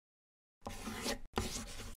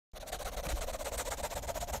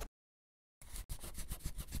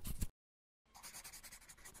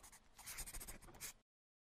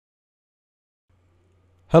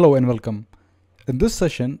Hello and welcome. In this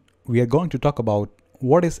session, we are going to talk about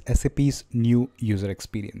what is SAP's new user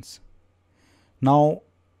experience. Now,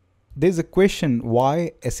 there's a question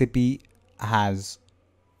why SAP has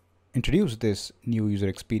introduced this new user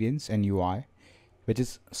experience and UI, which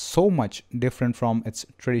is so much different from its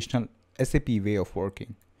traditional SAP way of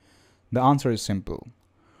working. The answer is simple.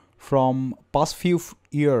 From past few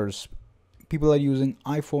years, people are using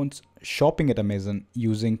iPhones, shopping at Amazon,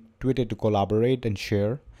 using Twitter to collaborate and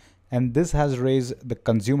share, and this has raised the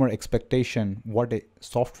consumer expectation what a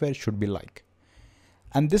software should be like.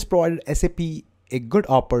 And this provided SAP a good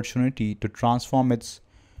opportunity to transform its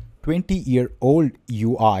 20-year-old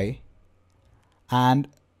UI, and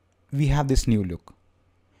we have this new look.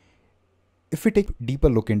 If we take a deeper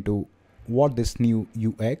look into what this new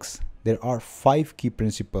UX, there are 5 key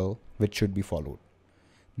principles which should be followed.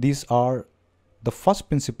 These are the first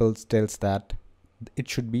principle tells that it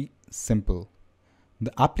should be simple.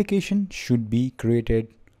 The application should be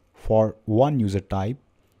created for one user type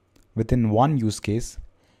within one use case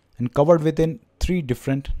and covered within 3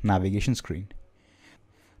 different navigation screens.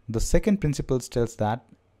 The second principle tells that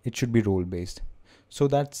it should be role-based, so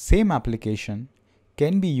that same application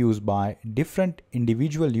can be used by different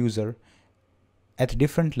individual user at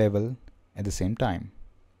different level at the same time.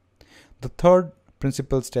 The third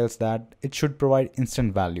principle tells that it should provide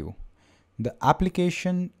instant value. The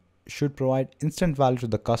application should provide instant value to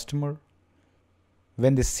the customer.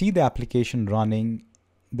 When they see the application running,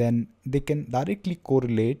 then they can directly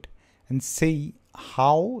correlate and see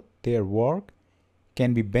how their work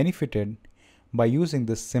can be benefited by using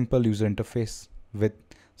this simple user interface with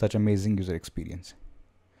such amazing user experience.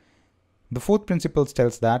 The fourth principle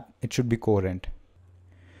tells that it should be coherent,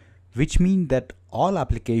 which means that all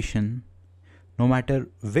application, no matter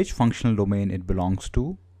which functional domain it belongs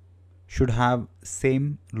to, should have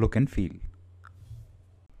same look and feel.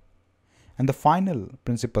 And the final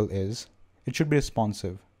principle is it should be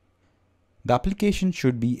responsive. The application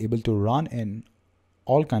should be able to run in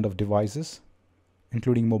all kind of devices,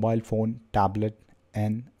 including mobile phone, tablet,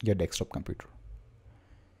 and your desktop computer.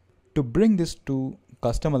 To bring this to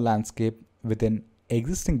customer landscape within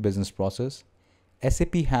existing business process,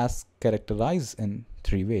 SAP has characterized in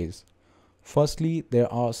 3 ways. Firstly,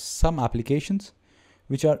 there are some applications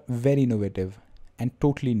which are very innovative and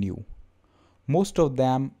totally new. Most of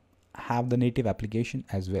them have the native application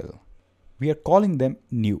as well. We are calling them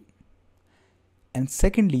new. And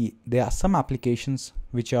secondly, there are some applications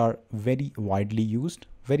which are very widely used,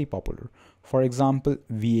 very popular. For example,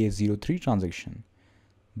 VA03 transaction.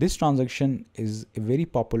 This transaction is a very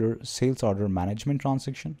popular sales order management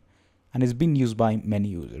transaction and is being used by many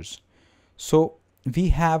users. So we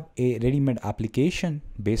have a ready-made application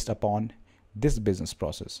based upon this business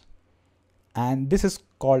process, and this is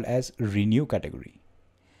called as renew category.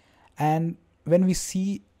 And when we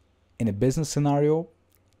see in a business scenario,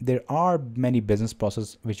 there are many business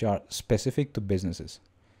processes which are specific to businesses.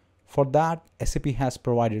 For that, SAP has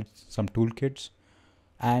provided some toolkits,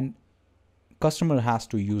 and customer has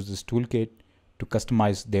to use this toolkit to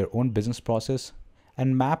customize their own business process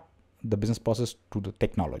and map the business process to the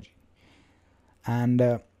technology.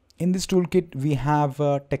 And in this toolkit, we have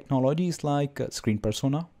technologies like Screen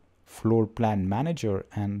Persona, Floor Plan Manager,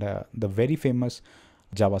 and the very famous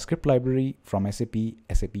JavaScript library from SAP,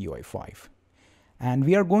 SAPUI5. And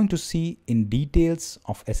we are going to see in details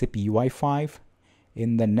of SAP UI5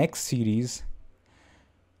 in the next series.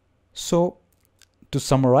 So to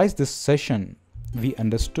summarize this session, we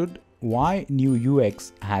understood why new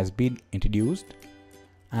UX has been introduced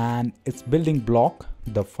and its building block,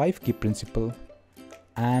 the 5 key principles,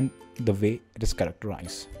 and the way it is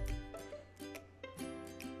characterized.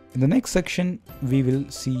 In the next section, we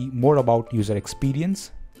will see more about user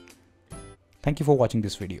experience. Thank you for watching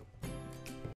this video.